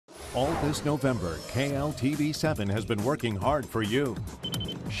All this November, KLTV7 has been working hard for you,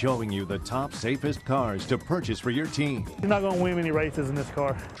 showing you the top safest cars to purchase for your team. You're not going to win many races in this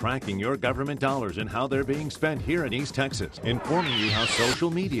car. Tracking your government dollars and how they're being spent here in East Texas. Informing you how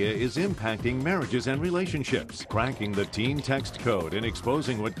social media is impacting marriages and relationships. Cracking the teen text code and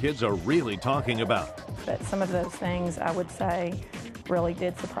exposing what kids are really talking about. But some of those things, I would say, really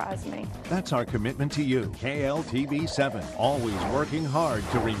did surprise me. That's our commitment to you. KLTV7, always working hard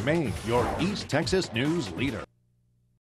to remain your East Texas news leader.